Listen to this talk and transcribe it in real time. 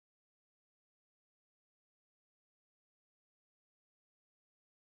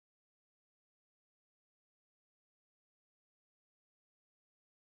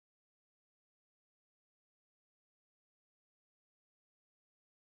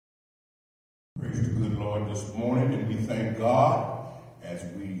Praise the good Lord this morning, and we thank God as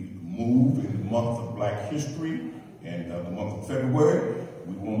we move in the month of Black History and the month of February.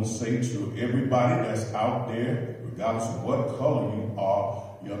 We want to say to everybody that's out there, regardless of what color you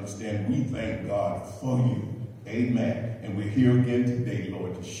are, you understand, we thank God for you. Amen. And we're here again today,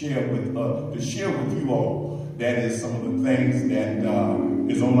 Lord, to share with you all. That is some of the things that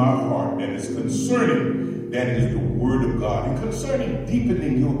is on our heart, that is concerning, that is the Word of God, and concerning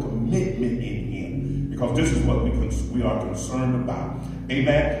deepening your commitment in Him, because this is what we are concerned about.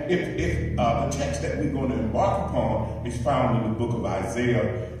 Amen. If the text that we're going to embark upon is found in the book of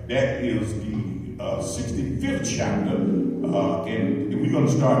Isaiah, that is the 65th chapter, and we're going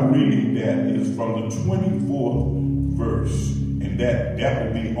to start reading. That is from the 24th verse, and that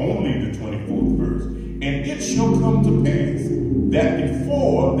will be only the 24th verse. And it shall come to pass that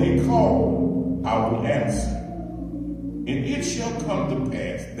before they call, I will answer. And it shall come to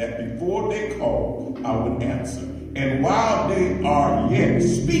pass that before they call, I will answer. And while they are yet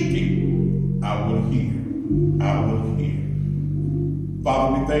speaking, I will hear. I will hear.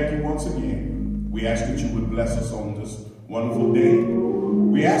 Father, we thank you once again. We ask that you would bless us on this wonderful day.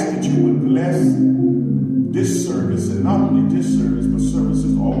 We ask that you would bless this service, and not only this service, but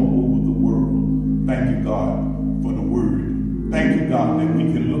services all over the world. Thank you, God, for the Word. Thank you, God, that we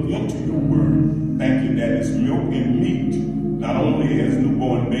can look into your Word. Thank you that it's milk and meat, not only as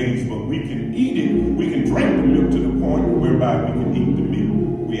newborn babes, but we can eat it. We can drink the milk to the point whereby we can eat the meat.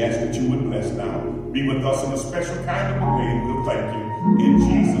 We ask that you would bless now. Be with us in a special kind of a way, and we'll thank you. In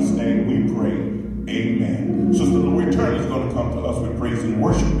Jesus' name we pray. Amen. Sister Lori Turner is going to come to us with praise and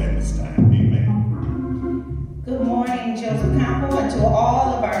worship at this time. Amen. Good morning, Joseph Campau, and to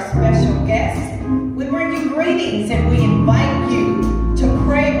all of our special guests. We bring you greetings, and we invite you to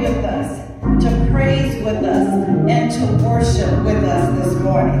pray with us, to praise with us, and to worship with us this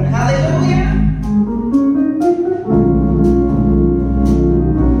morning. Hallelujah.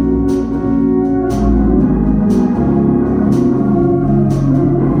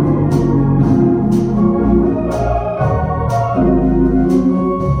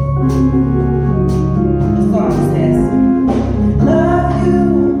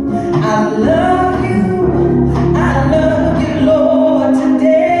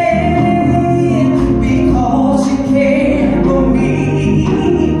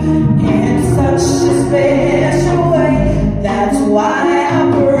 Inside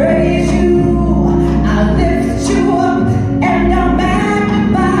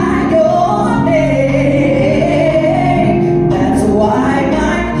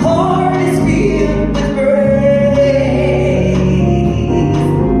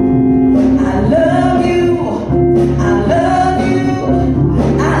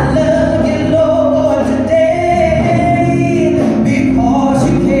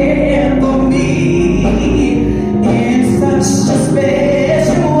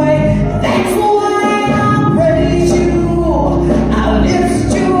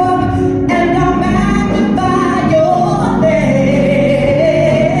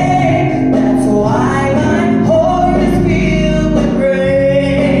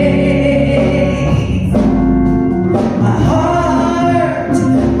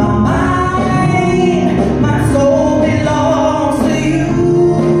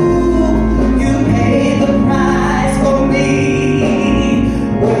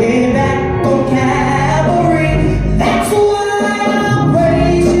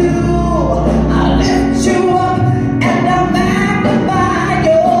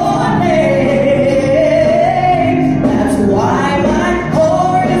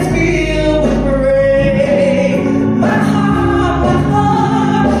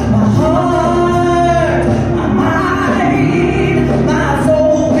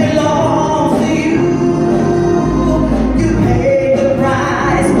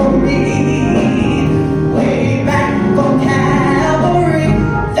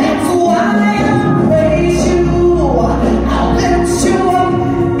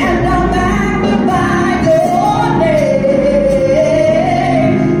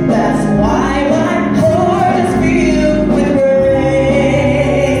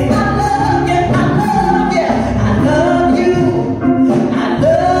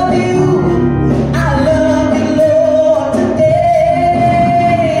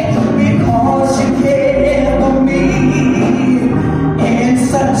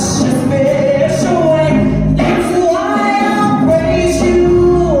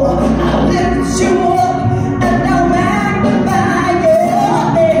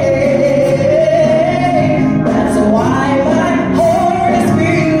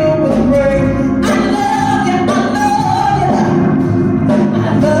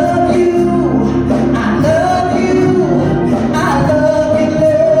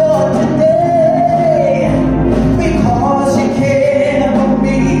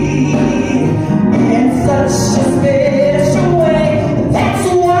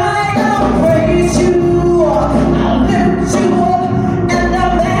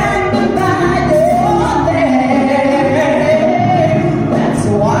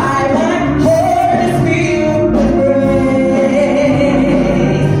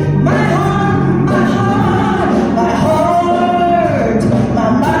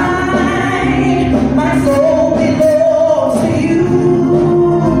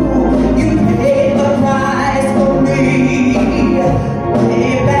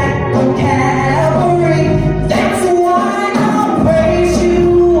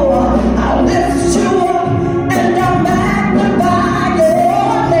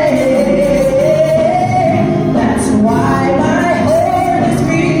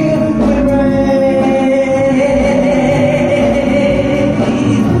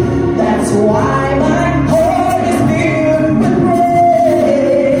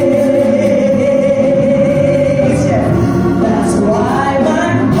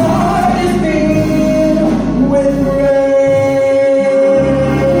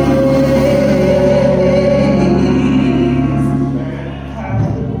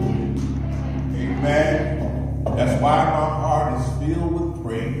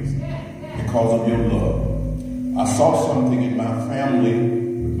praise because of your love. I saw something in my family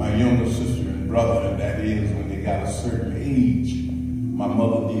with my younger sister and brother, and that is when they got a certain age, my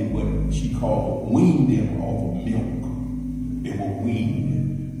mother did what she called wean them off of milk. They were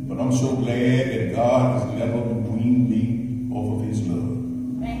weaned. But I'm so glad that God has never weaned me off of his love.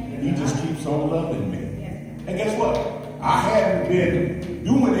 He just keeps on loving me. And guess what? I haven't been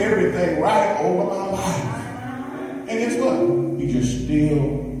doing everything right over my life. And guess what? He just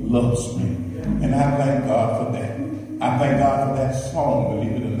still loves me. And I thank God for that. I thank God for that song,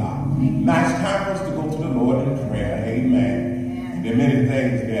 believe it or not. Now it's time for us to go to the Lord in prayer. Amen. And there are many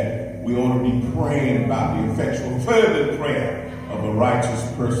things that we ought to be praying about. The effectual fervent prayer of a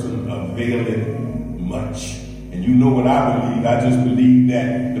righteous person availeth much. And you know what I believe. I just believe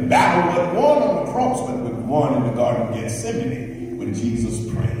that the battle wasn't won on the cross, but was won in the Garden of Gethsemane when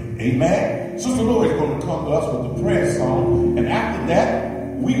Jesus prayed. Amen. Sister Lori is going to come to us with a prayer song. And after that,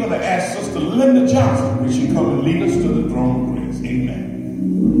 we're going to ask Sister Linda Johnson when she come and lead us to the throne of grace. Amen.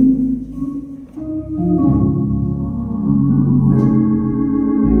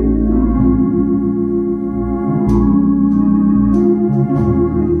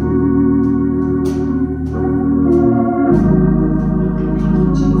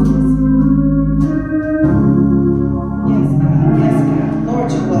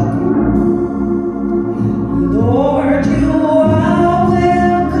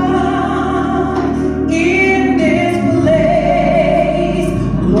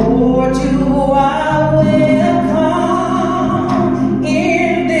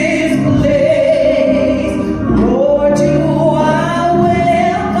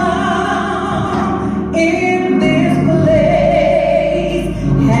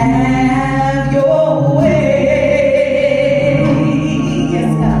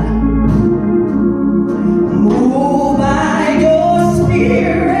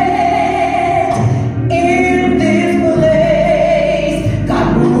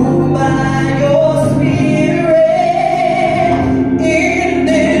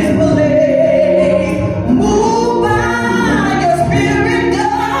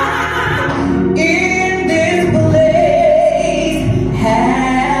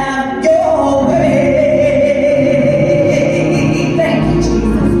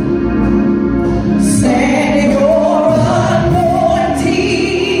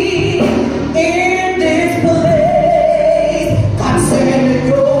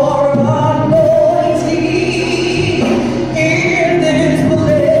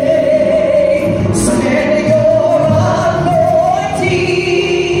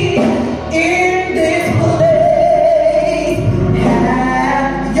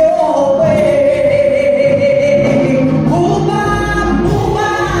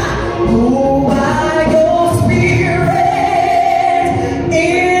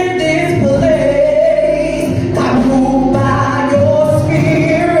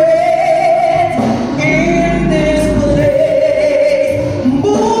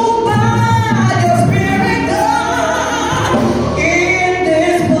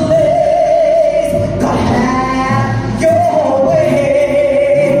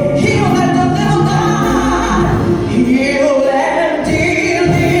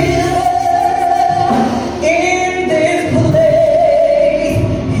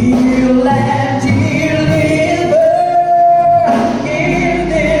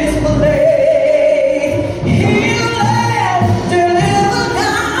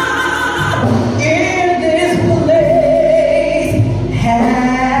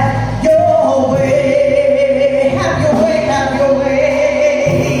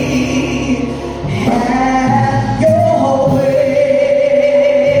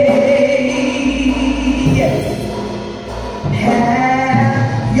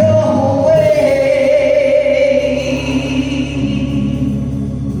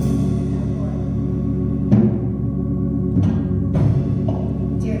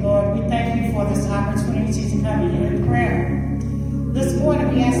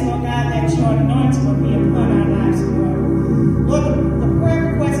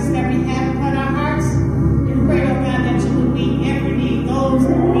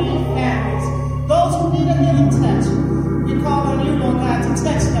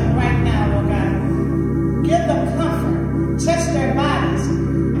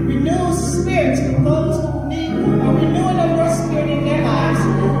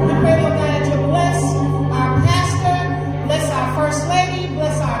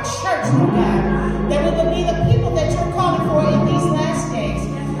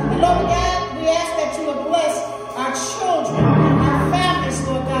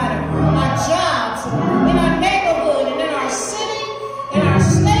 in our state, in our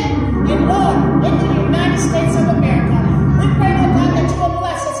state.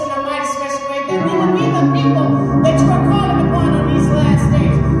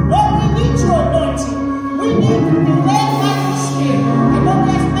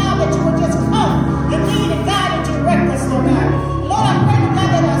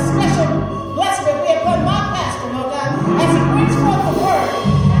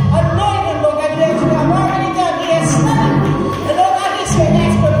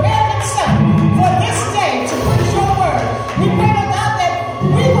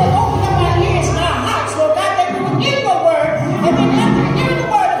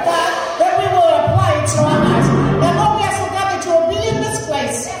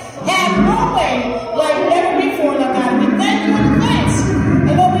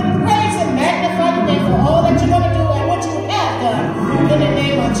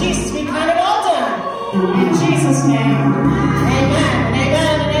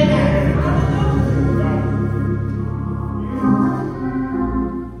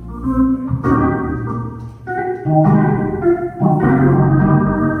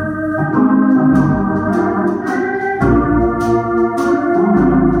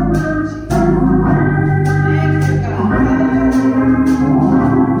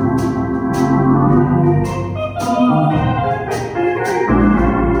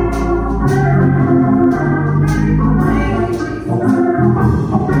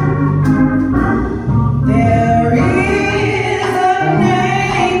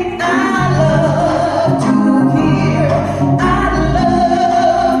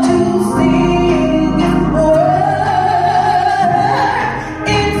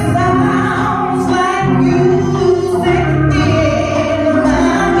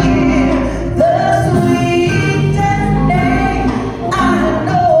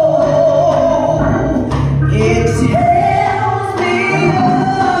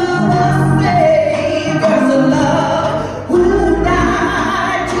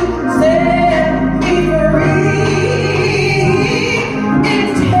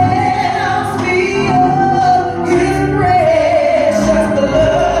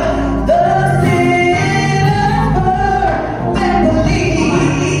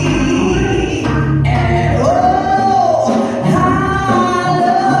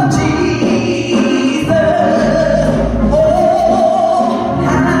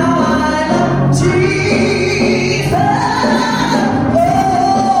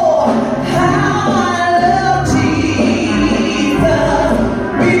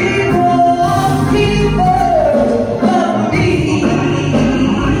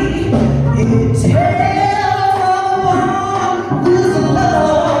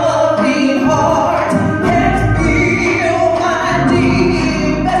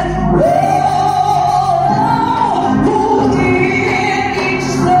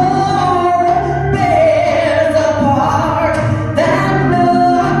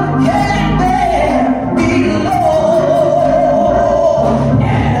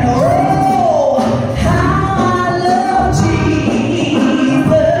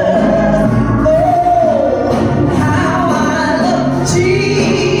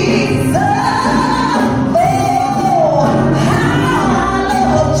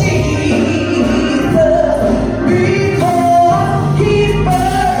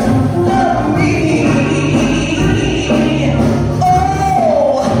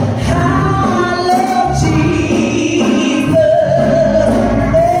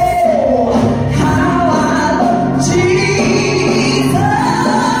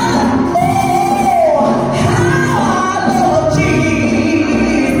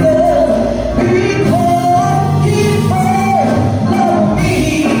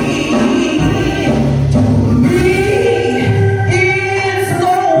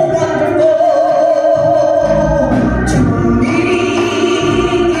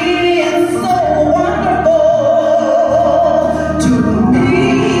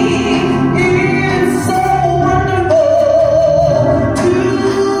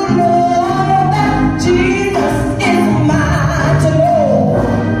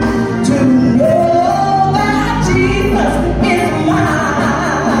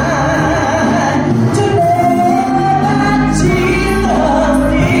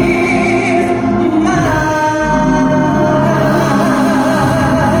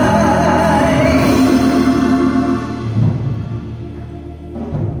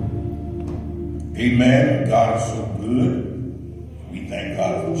 thank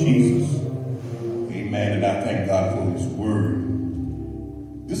God for Jesus. Amen. And I thank God for his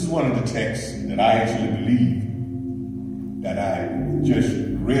word. This is one of the texts that I actually believe that I just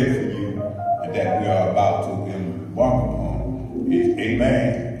read for you and that we are about to embark upon.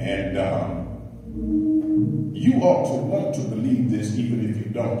 Amen. And you ought to want to believe this even if you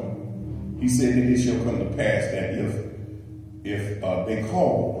don't. He said that it shall come to pass that if they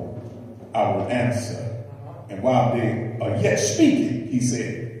call, I will answer. And while they are yet speaking, he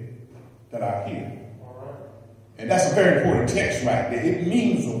said that I hear. And that's a very important text right there. It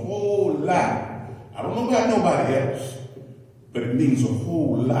means a whole lot. I don't know about nobody else, but it means a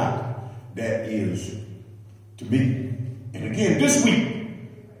whole lot that is to me. And again, this week,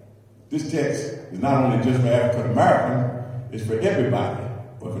 this text is not only just for African American, it's for everybody.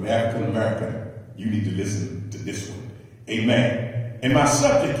 But for the African American, you need to listen to this one. Amen. And my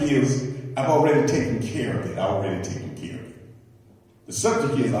subject is, I've already taken care of it. The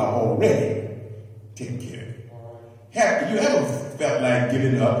subject is, I've already taken care of it. Have you ever felt like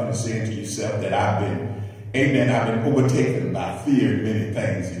giving up and saying to yourself that I've been overtaken by fear in many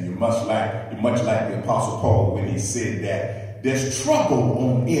things, and you're much like the Apostle Paul when he said that there's trouble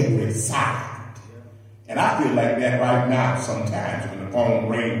on every side. And I feel like that right now sometimes when the phone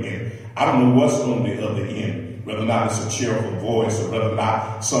rings and I don't know what's on the other end, whether or not it's a cheerful voice or whether or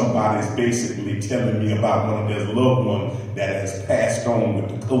not somebody's basically telling me about one of their loved ones that has passed on with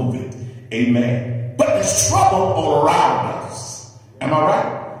the COVID. Amen. But there's trouble all around us. Am I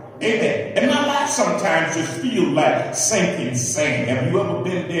right? Amen. And my life sometimes just feels like sinking sand. Have you ever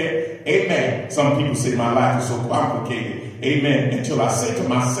been there? Amen. Some people say my life is so complicated. Amen. Until I say to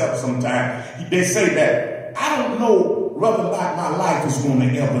myself sometimes, they say that I don't know whether or not my life is going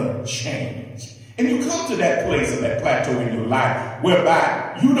to ever change. And you come to that place or that plateau in your life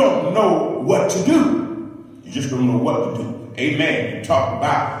whereby you don't know what to do. You just don't know what to do. Amen. You talk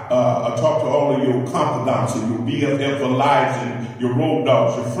to all of your confidants and your BFF for lives and your road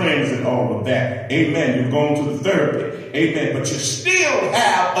dogs, your friends and all of that. Amen. You're going to the therapy. Amen. But you still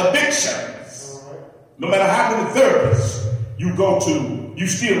have addictions. No matter how many therapists you go to, you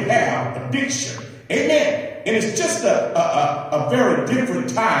still have addiction. Amen. And it's just a very different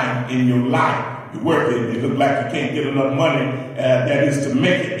time in your life. You're working, you look like you can't get enough money that is to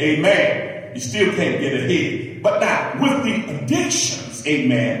make it. Amen. You still can't get ahead. But now, with the addictions,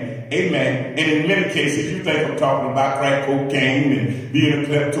 amen, and in many cases, you think I'm talking about crack cocaine and being a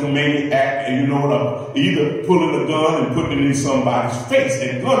kleptomaniac, and you know what, either pulling a gun and putting it in somebody's face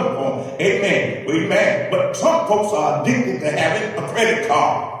at gunpoint, amen. But some folks are addicted to having a credit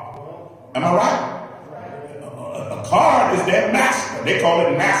card. Am I right? A card is their master. They call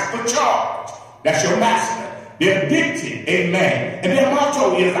it master charge. That's your master. They're addicted, amen. And their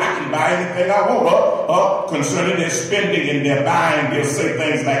motto is, I can buy anything I want. Concerning their spending and their buying, they'll say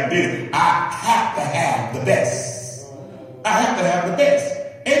things like this: I have to have the best. I have to have the best.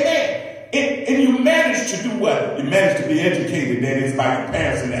 Amen. And you manage to do what? You manage to be educated, that is, by your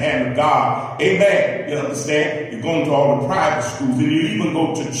parents in the hand of God. Amen. You understand? You're going to all the private schools, and you even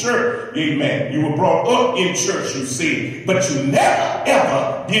go to church. Amen. You were brought up in church, you see, but you never,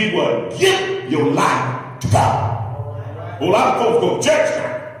 ever did what? Give your life to God. A lot of folks go to church now,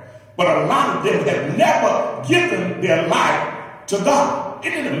 but a lot of them have never given their life to God.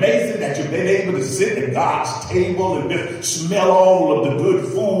 Isn't it amazing that you've been able to sit at God's table and just smell all of the good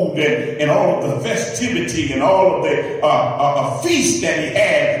food and all of the festivity and all of the feast that he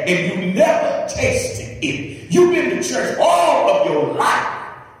had, and you never tasted it? You've been to church all of your life,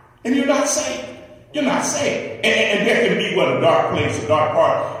 and you're not saved. You're not saved. And there can be what? A dark place, a dark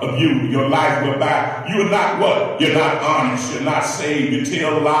part of you, your life whereby you are not what? You're not honest. You're not saved. You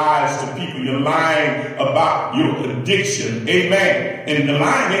tell lies to people. You're lying about your addiction. Amen. And the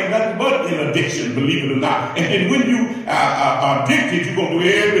lying ain't nothing but an addiction, believe it or not. And then when you are addicted, you're going to do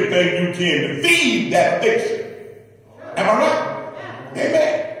everything you can to feed that addiction. Am I right?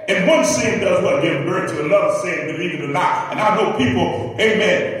 Amen. And one sin does what? Give birth to another sin, believe it or not. And I know people,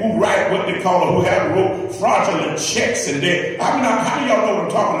 amen, who write what they call, who have wrote fraudulent checks. And they, how do y'all know what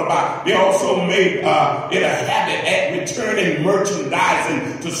I'm talking about? They also made it a habit at returning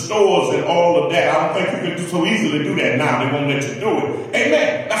merchandising to stores and all of that. I don't think you can so easily do that now. They won't let you do it.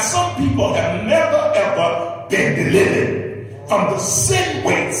 Amen. Now, some people have never, ever been delivered from the sin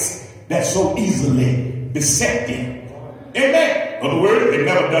weights that so easily beset them. Amen. In other words, they've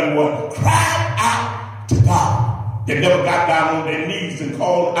never done what? Cried out to God. They never got down on their knees and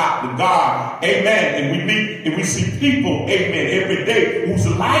called out to God. Amen. And we meet and we see people, amen, every day whose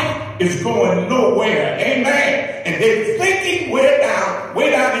life is going nowhere. Amen. And they're thinking way down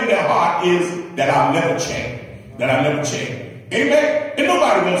in their heart is that I'll never change. That I'll never change. Amen. And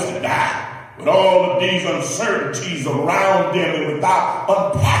nobody wants to die. With all of these uncertainties around them and without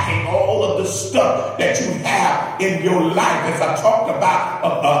unpacking all of the stuff that you have in your life. As I talked about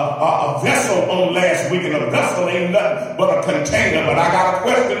a vessel on last week, and a vessel ain't nothing but a container. But I got a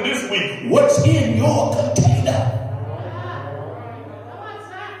question this week. What's in your container?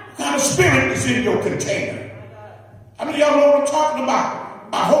 What kind of spirit is in your container? How many of y'all know what I'm talking about?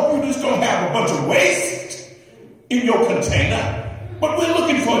 I hope you just don't have a bunch of waste in your container, but we're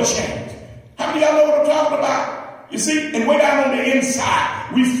looking for a change. How many of y'all know what I'm talking about? You see, and way down on the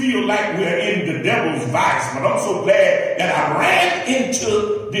inside, we feel like we're in the devil's vice. But I'm so glad that I ran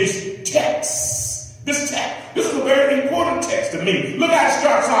into this text. This is a very important text to me. Look how it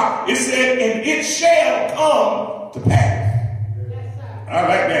starts off. It said, and it shall come to pass. Yes, sir. I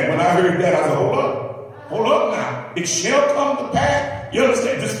like that. When I heard that, I said, hold up now. It shall come to pass. You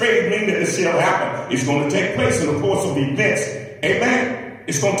understand? This phrase means that it shall happen. It's going to take place in the course of events. Amen.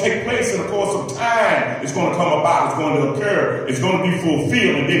 It's going to take place in the course of time. It's going to come about. It's going to occur. It's going to be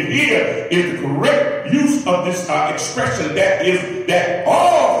fulfilled. And then here is the correct use of this expression, that is that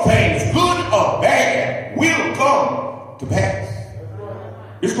all things, good or bad, will come to pass.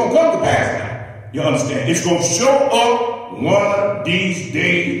 It's going to come to pass now. You understand? It's going to show up one of these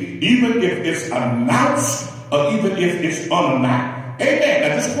days, even if it's announced or even if it's unannounced. Amen.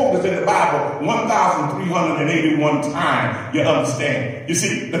 Now this quote is in the Bible 1,381 times. You understand? You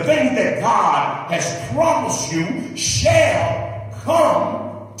see, the things that God has promised you shall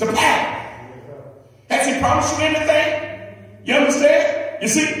come to pass. Has he promised you anything? You understand? You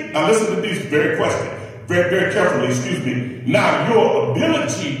see, now listen to these very questions. Very, very carefully, excuse me. Now, your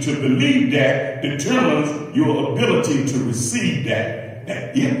ability to believe that determines your ability to receive that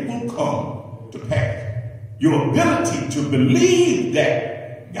it will come to pass. Your ability to believe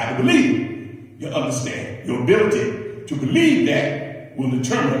that, you got to believe, you understand. Your ability to believe that will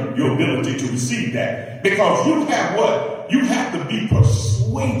determine your ability to receive that. Because you have what? You have to be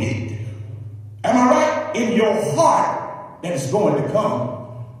persuaded. Am I right? In your heart that it's going to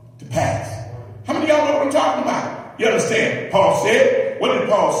come to pass. How many of y'all know what I'm talking about? You understand? Paul said, what did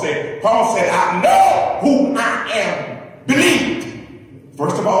Paul say? Paul said, I know who I am. Believed.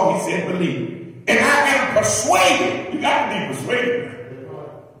 First of all, he said believe. And I am persuaded. You got to be persuaded.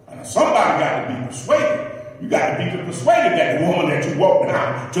 And somebody got to be persuaded. You got to be persuaded that the woman that you walked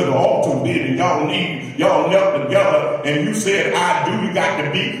down to the altar with and y'all knelt together and you said, I do. You got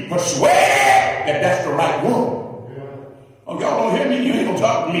to be persuaded that that's the right woman. Oh, y'all don't hear me? You ain't going to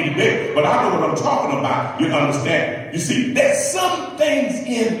talk to me today. But I know what I'm talking about. You understand? You see, there's some things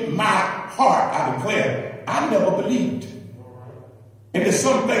in my heart, I declare, I never believed. And there's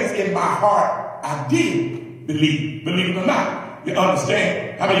some things in my heart I did believe it or not. You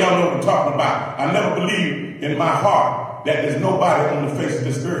understand? How many of y'all know what I'm talking about? I never believed in my heart that there's nobody on the face of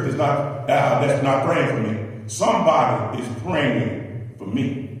this earth that's not praying for me. Somebody is praying for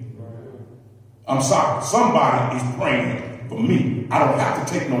me. I'm sorry. Somebody is praying for me. I don't have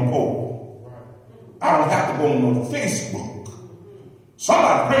to take no poll. I don't have to go on no Facebook.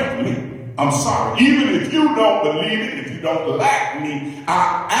 Somebody praying for me. I'm sorry. Even if you don't believe it, if you don't like me,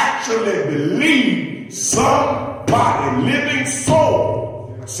 I actually believe somebody, living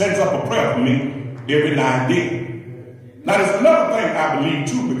soul, sends up a prayer for me every now and then. Now, there's another thing I believe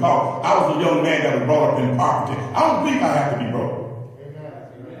too, because I was a young man that was brought up in poverty. I don't believe I have to be broke.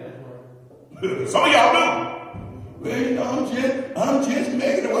 Some of y'all do. Well, you know, I'm just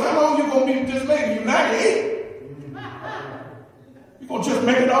making it. Well, how long you gonna be just making it? You're 98. You're gonna just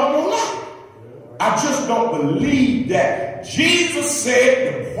make it all your life. I just don't believe that. Jesus said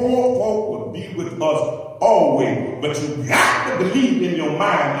the poor folk would be with us always. But you got to believe in your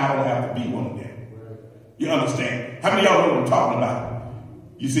mind I don't have to be one of them. You understand? How many of y'all know what I'm talking about?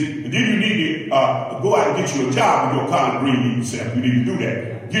 You see, and then you need to go out and get you a job with your college degree yourself. You need to do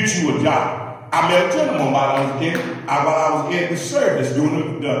that. Get you a job. I met a gentleman while I was in the service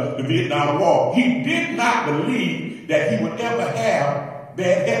during the Vietnam War. He did not believe that he would ever have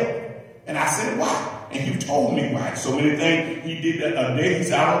bad health. And I said, why? And he told me why. So many things he did a day. He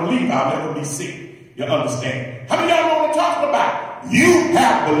said, I don't believe I'll never be sick. You understand? How many of y'all know what I'm talking about? You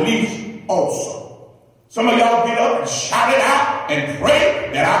have beliefs also. Some of y'all get up and shout it out and pray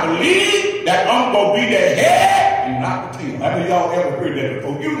that I believe that I'm going to be the head and not the tail. How many of y'all ever heard that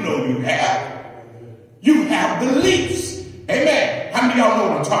before? You know you have. You have beliefs. Amen. How many of y'all know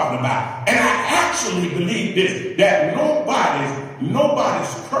what I'm talking about? And I actually believe this, that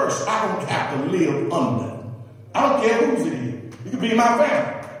nobody's curse I don't have to live under. I don't care whose it is. You can be in my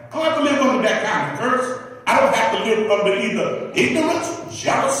family. I don't have to live under that kind of curse. I don't have to live under either ignorance,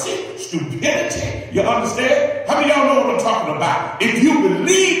 jealousy, stupidity. You understand? How many of y'all know what I'm talking about? If you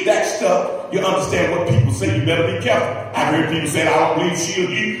believe that stuff, you understand what people say. You better be careful. I've heard people say, I don't believe she'll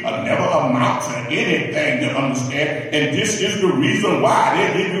never amount to anything, you understand? And this is the reason why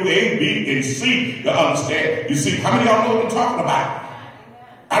they give you A, B, and C, you understand? You see, how many of y'all know what I'm talking about?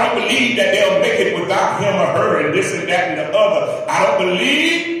 I don't believe that they'll make it without him or her and this and that and the other. I don't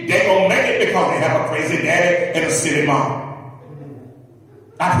believe they're going to make it because they have a crazy daddy and a silly mom.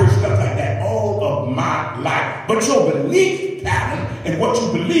 I've heard stuff like that all of my life. But your belief pattern and what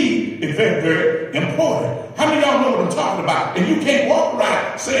you believe is very, very important. How many of y'all know what I'm talking about? And you can't walk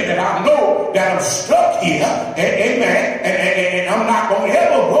around saying that I know that I'm stuck here, and amen, and I'm not going to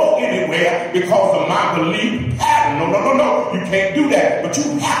ever go anywhere because of my belief pattern. No. You can't do that. But you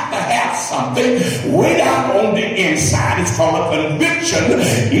have to have something way down on the inside. It's called a conviction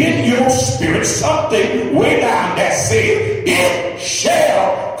in your spirit. Something way down that says, it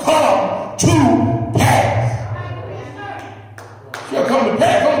shall come to pass. Shall come to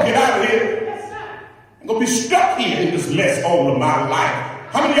pass. I'm going to get out of here. I'm going to be stuck here in this mess all of my life.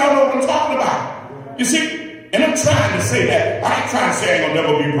 How many of y'all know what I'm talking about? You see? And I'm trying to say that. I ain't trying to say I ain't going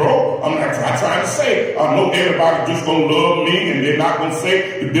to never be broke. I'm not trying to say I know everybody just going to love me and they're not going to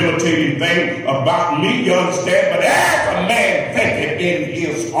say debilitating thing about me. You understand? But as a man thinketh in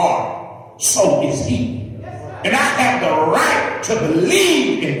his heart, so is he. And I have the right to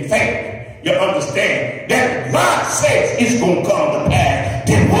believe in faith. You understand that God says it's going to come to pass.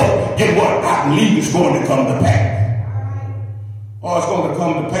 Then what? Then what? I believe it's going to come to pass. Oh, it's going to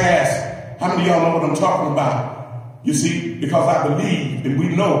come to pass. How many of y'all know what I'm talking about? You see, because I believe and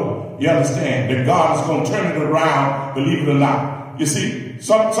we know, you understand, that God is going to turn it around, believe it or not. You see,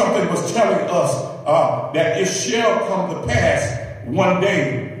 something was telling us that it shall come to pass one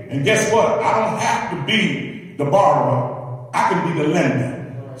day. And guess what? I don't have to be the borrower. I can be the lender.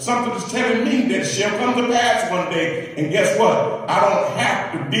 Something is telling me that it shall come to pass one day. And guess what? I don't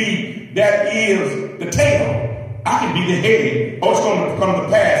have to be that is the tail. I can be the head. Oh, it's going to come to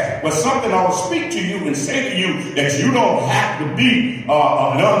pass. But something I will speak to you and say to you that you don't have to be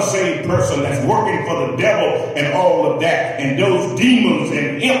an unsaved person that's working for the devil and all of that. And those demons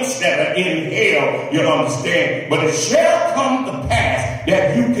and imps that are in hell, you understand. But it shall come to pass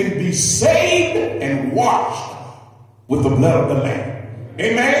that you can be saved and washed with the blood of the Lamb.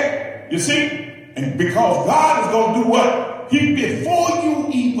 Amen? You see? And because God is going to do what? Before you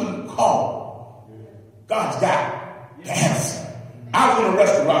even call, God's got the answer. I was in a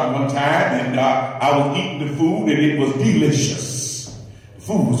restaurant one time and I was eating the food and it was delicious. The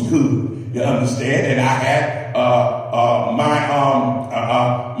food was good, you understand? And I had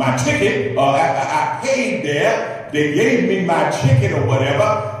my ticket. I paid there. They gave me my ticket or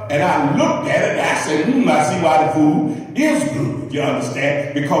whatever. And I looked at it and I said, I see why the food is good, you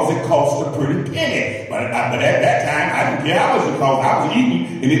understand? Because it costs a pretty penny. But at that time, I didn't care how much it cost. I was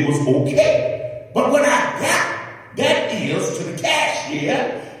eating and it was okay. But when I got that is to the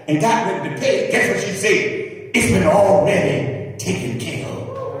cashier and got ready to pay, guess what she said? It's been already taken care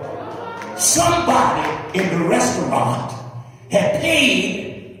of. Somebody in the restaurant had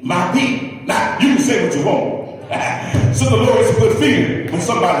paid my bill. Now, you can say what you want. So the Lord is a good feeling when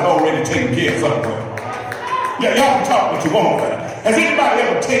somebody's already taken care of something. Yeah, y'all can talk what you want. Has anybody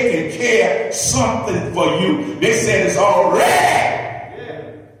ever taken care of something for you? They said it's already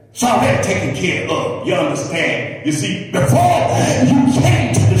taken care of. You understand? You see, before you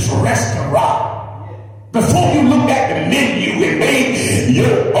came to this restaurant, before you looked at the menu and made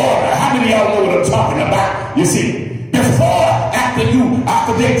your order, how many of y'all know what I'm talking about? You see,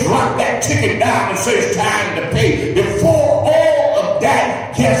 after they drop that ticket down and say it's time to pay, before all of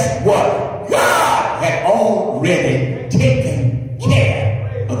that, guess what? God had already taken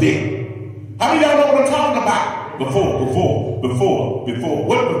care of it. How many of y'all know what I'm talking about? Before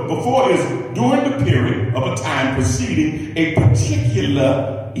is during the period of a time preceding a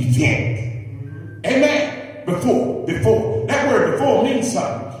particular event. Amen. Before. That word before means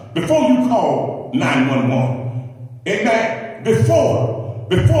something. Before you call 911. Amen. Before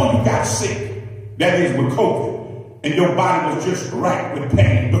you got sick, that is with COVID, and your body was just right with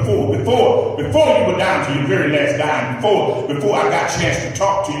pain. Before you were down to your very last dime. Before I got a chance to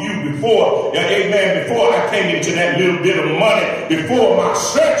talk to you. Before I came into that little bit of money. Before my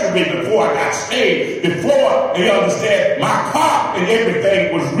surgery. Before I got saved. Before, you understand, my car and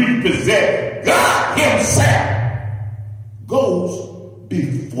everything was repossessed. God Himself goes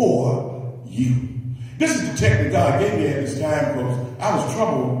before you. This is the technique God gave me at this time because I was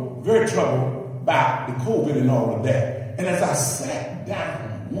very troubled by the COVID and all of that. And as I sat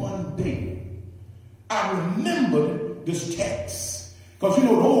down one day, I remembered this text. Because you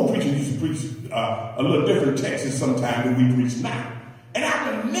know the old preachers used to preach a little different Texas sometime than we preach now. And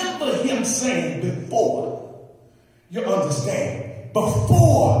I remember him saying, before, you understand,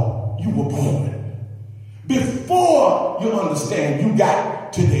 before you were born, before you understand, you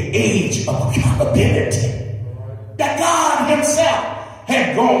got to the age of accountability, that God himself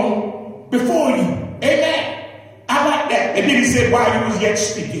had gone before you. Amen. I like that. And then he said, while you was yet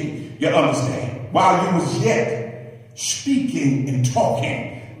speaking, you understand, while you was yet speaking and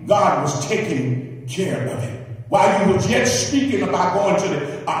talking, God was taking care of it. While you was yet speaking about going to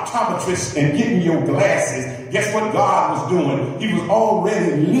the optometrist and getting your glasses, guess what God was doing? He was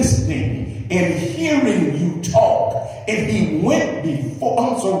already listening and hearing you talk. And he went before.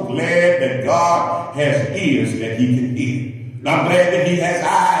 I'm so glad that God has ears that he can hear. And I'm glad that he has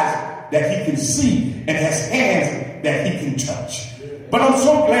eyes that he can see and has hands that he can touch. But I'm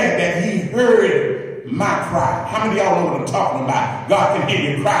so glad that he heard my cry. How many of y'all know what I'm talking about? God can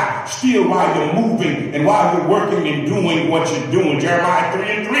hear your cry still while you're moving and while you're working and doing what you're doing. Jeremiah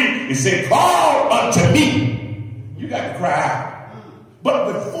 3:3, it said, call unto me. You got to cry out.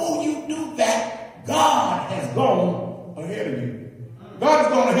 But before you do that, God has gone ahead of you. God has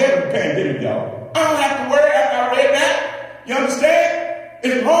gone ahead of the pandemic, y'all. I don't have to worry after I read that. You understand?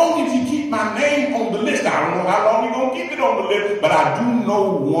 As long as you keep my name on the list, I don't know how long you're going to keep it on the list, but I do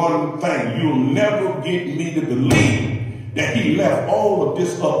know one thing. You'll never get me to believe that he left all of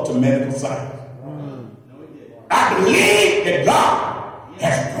this up to medical science. I believe that God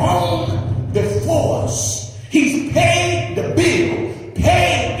has gone before us. He's paid the bill,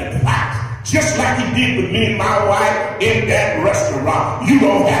 paid the price, just like he did with me and my wife in that restaurant. You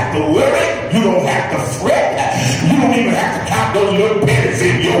don't have to worry. You don't have to fret. You don't even have to count those little pennies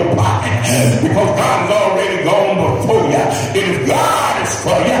in your pocket because God has already gone before you. And if God is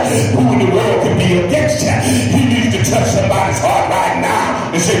for you, who in the world can be against you? He needs to touch somebody's heart right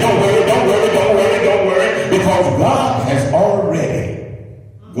now and say, don't worry, don't worry, don't worry, don't worry, because God has already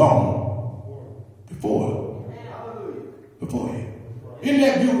gone before you. Isn't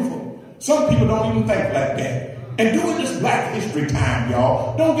that beautiful? Some people don't even think like that. And during this Black History time,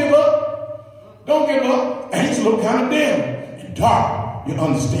 y'all, don't give up. Don't give up. Things look kind of dim and dark. You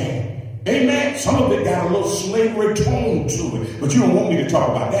understand? Amen. Some of it got a little slavery tone to it. But you don't want me to talk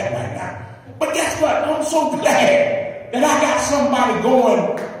about that right now. But guess what? I'm so glad that I got somebody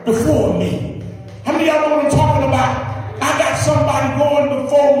going before me. How many of y'all know what I'm talking about? I got somebody going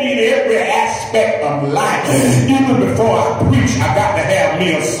before me in every aspect of life. Even before I preach, I got to have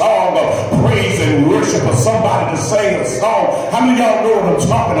me a song of praise and worship or somebody to sing a song. How many of y'all know what I'm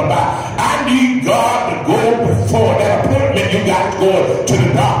talking about? I need God to go before that appointment you got to go to the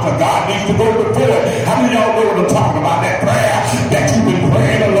doctor. God needs to go before it. How many of y'all know what I'm talking about? That prayer that you've been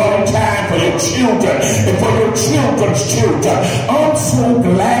praying a long time for your children and for your children's children. I'm so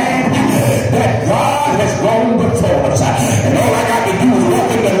glad that God has gone before us. And all I got to do is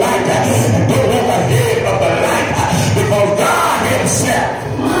walk in the light and don't walk ahead of the light because God himself,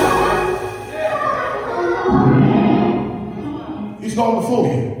 he's gone before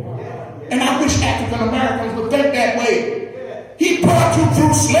you. And I wish African Americans would think that way. He brought you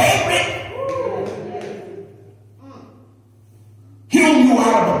through slavery. Healed you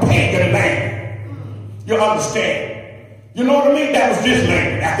out of a pagan land. You understand? You know what I mean? That was this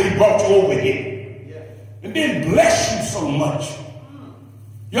land after he brought you over here. And then bless you so much.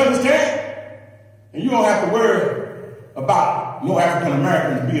 You understand? And you don't have to worry about no African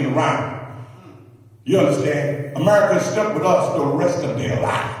Americans being around. You understand? Americans stuck with us the rest of their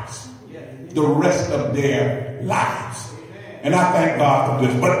lives. The rest of their lives. And I thank God for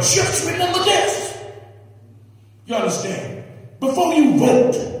this. But just remember this. You understand? Before you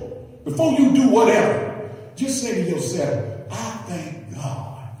vote, before you do whatever, just say to yourself, I thank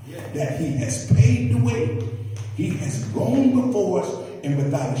God that he has paved the way. He has gone before us, and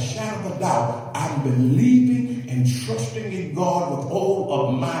without a shadow of a doubt, I'm believing and trusting in God with all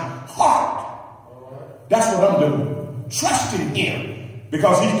of my heart. That's what I'm doing. Trusting him.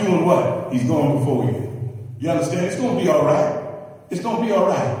 Because he's doing what? He's going before you. You understand? It's going to be all right. It's going to be all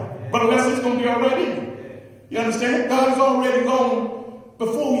right. But unless it's going to be all right either. You understand? God has already gone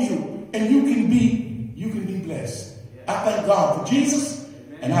before you, and you can be blessed. I thank God for Jesus.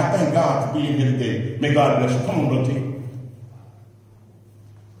 And I thank God for being here today. May God bless you. Come on, Brother T.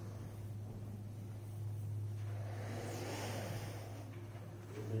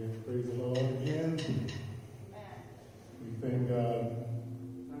 Praise the Lord again. We thank God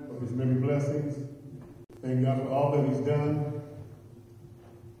for his many blessings. Thank God for all that he's done.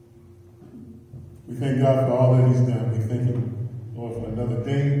 We thank God for all that he's done. We thank him, Lord, for another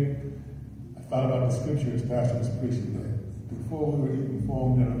day. I thought about the scripture as Pastor was preaching that. Before we were even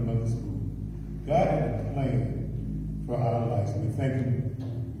formed in our mother's womb, God had a plan for our lives. We thank Him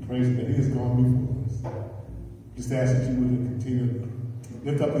and praise Him that He has gone before us. Just ask that you would continue to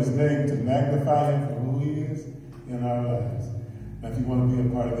lift up His name, to magnify Him for who He is in our lives. Now, if you want to be a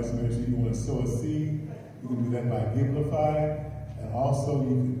part of this ministry, you want to sow a seed, you can do that by Givelify. And also, you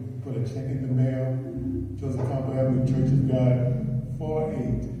can put a check in the mail, Joseph Campau Avenue, Church of God,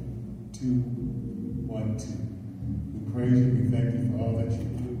 48212. We praise you. We thank you for all that you do.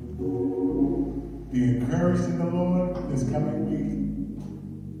 Be encouraged in the Lord this coming week.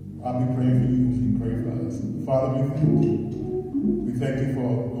 I'll be praying for you as you pray for us. Father, we thank you. We thank you for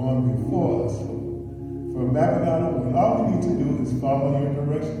going before us, Lord. For mapping out a way. All we need to do is follow your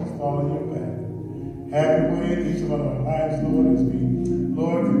directions, follow your path. Have your way in each of our lives, Lord, as we,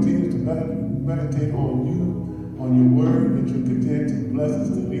 Lord, continue to meditate on you, on your word, that you continue to bless us,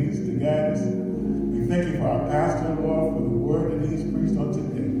 to lead us, to guide us. We thank you for our pastor, Lord, for the word that he's preached on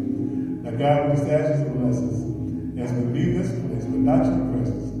today. Now, God, we just ask you to bless us as we leave this place, but not your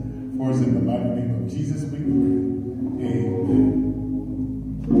presence. For us in the mighty name of Jesus we pray. Amen.